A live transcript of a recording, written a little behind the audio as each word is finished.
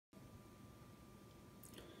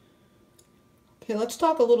Okay, let's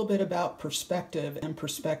talk a little bit about perspective and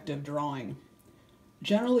perspective drawing.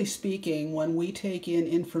 Generally speaking, when we take in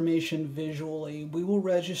information visually, we will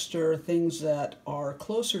register things that are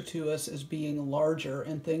closer to us as being larger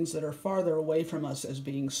and things that are farther away from us as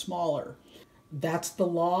being smaller. That's the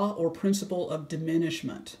law or principle of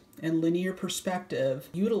diminishment. And linear perspective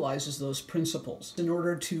utilizes those principles in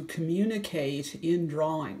order to communicate in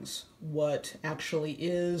drawings what actually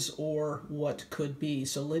is or what could be.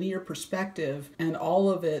 So linear perspective and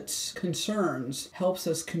all of its concerns helps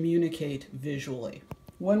us communicate visually.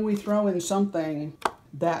 When we throw in something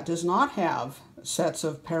that does not have sets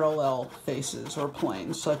of parallel faces or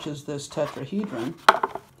planes, such as this tetrahedron,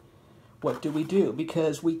 what do?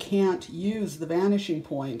 Because we can't use the vanishing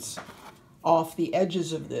points off the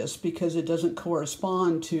edges of this because it doesn't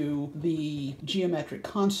correspond to the geometric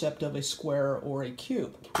concept of a square or a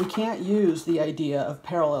cube. We can't use the idea of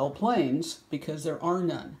parallel planes because there are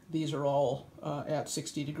none. These are all at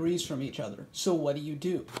 60 degrees from each other. So what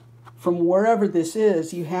do? From wherever this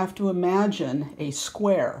is, you have to imagine a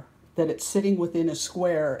square, that it's sitting within a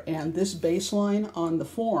square, and this baseline on the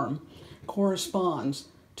form corresponds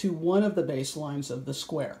to one of the baselines of the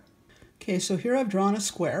square. Okay, so here I've drawn a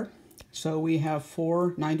square. So we have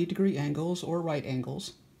 4 90-degree angles or right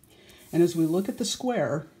angles. And as we look at the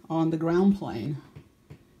square on the ground plane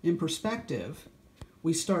in perspective,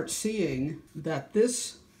 we start seeing that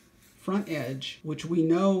this front edge, which we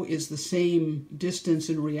know is the same distance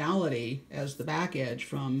in reality as the back edge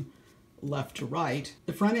from left to right,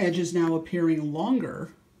 the front edge is now appearing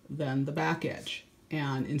longer than the back edge.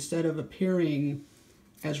 And instead of appearing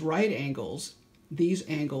as right angles, these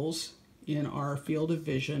angles in our field of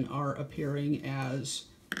vision are appearing as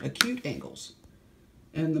acute angles.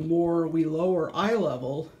 And the more we lower eye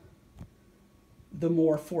level, the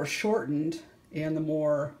more foreshortened and the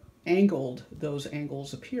more angled those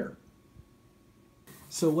angles appear.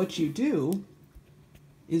 So what you do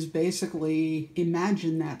is basically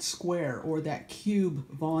imagine that square or that cube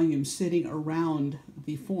volume sitting around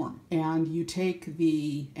the form. And you take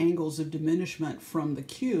the angles of diminishment from the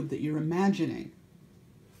cube that you're imagining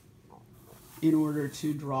in order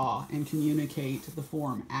to draw and communicate the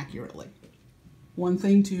form accurately. One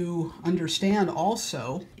thing to understand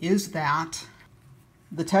also is that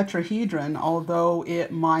the tetrahedron, although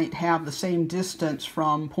it might have the same distance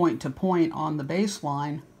from point to point on the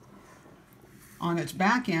baseline, on its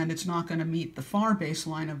back end it's not going to meet the far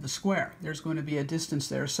baseline of the square. There's going to be a distance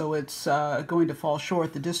there, so it's going to fall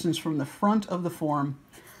short. The distance from the front of the form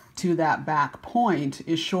to that back point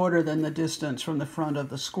is shorter than the distance from the front of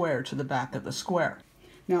the square to the back of the square.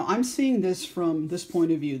 Now I'm seeing this from this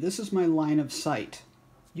point of view. This is my line of sight.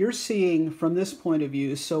 You're seeing from this point of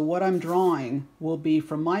view, so what I'm drawing will be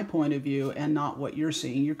from my point of view and not what you're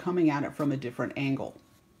seeing. You're coming at it from a different angle.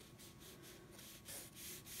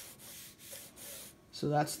 So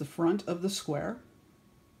that's the front of the square.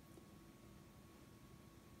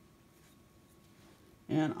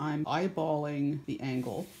 And I'm eyeballing the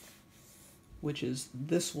angle, which is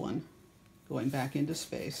this one, going back into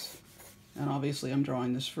space. And obviously I'm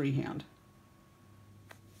drawing this freehand.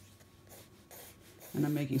 And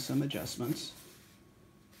I'm making some adjustments.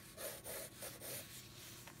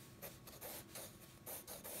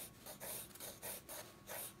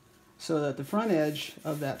 So that the front edge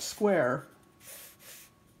of that square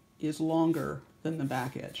is longer than the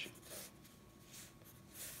back edge.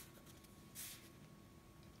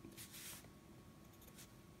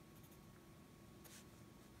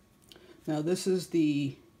 Now this is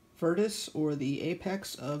the vertex or the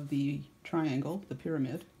apex of the triangle, the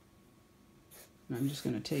pyramid. And I'm just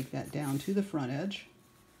going to take that down to the front edge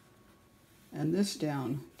and this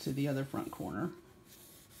down to the other front corner.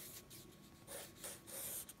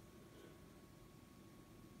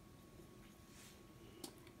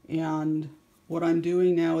 And what I'm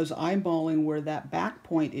doing now is eyeballing where that back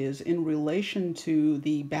point is in relation to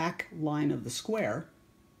the back line of the square.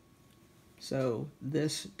 So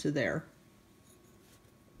this to there.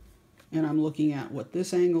 And I'm looking at what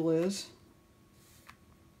this angle is.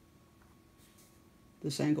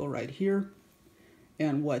 This angle right here.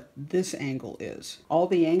 And what this angle is. All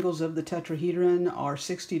the angles of the tetrahedron are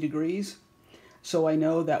 60 degrees. So I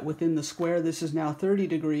know that within the square this is now 30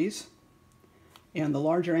 degrees. And the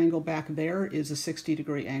larger angle back there is a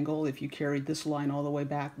 60-degree angle. If you carried this line all the way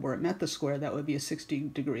back where it met the square, that would be a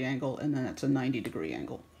 60-degree angle, and then that's a 90-degree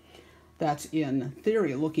angle. That's in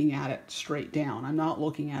theory looking at it straight down. I'm not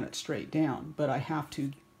looking at it straight down, but I have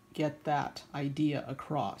to get that idea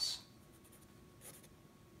across.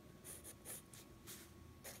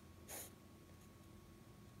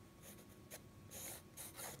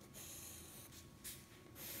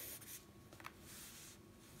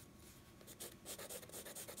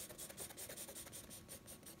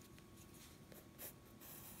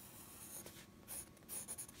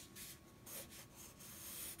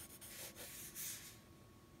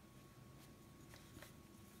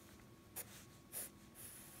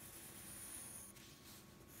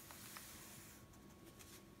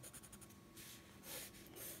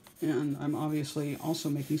 And I'm obviously also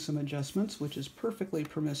making some adjustments, which is perfectly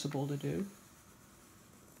permissible to do.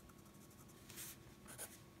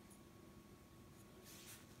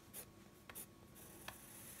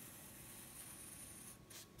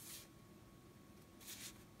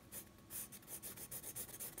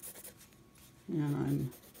 And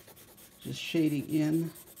I'm just shading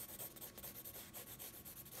in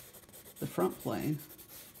the front plane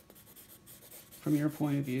from your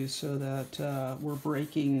point of view so that we're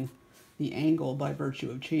breaking the angle by virtue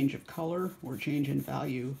of change of color or change in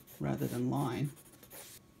value rather than line.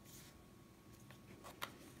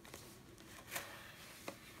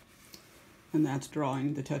 And that's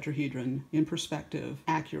drawing the tetrahedron in perspective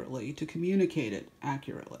accurately to communicate it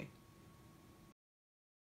accurately.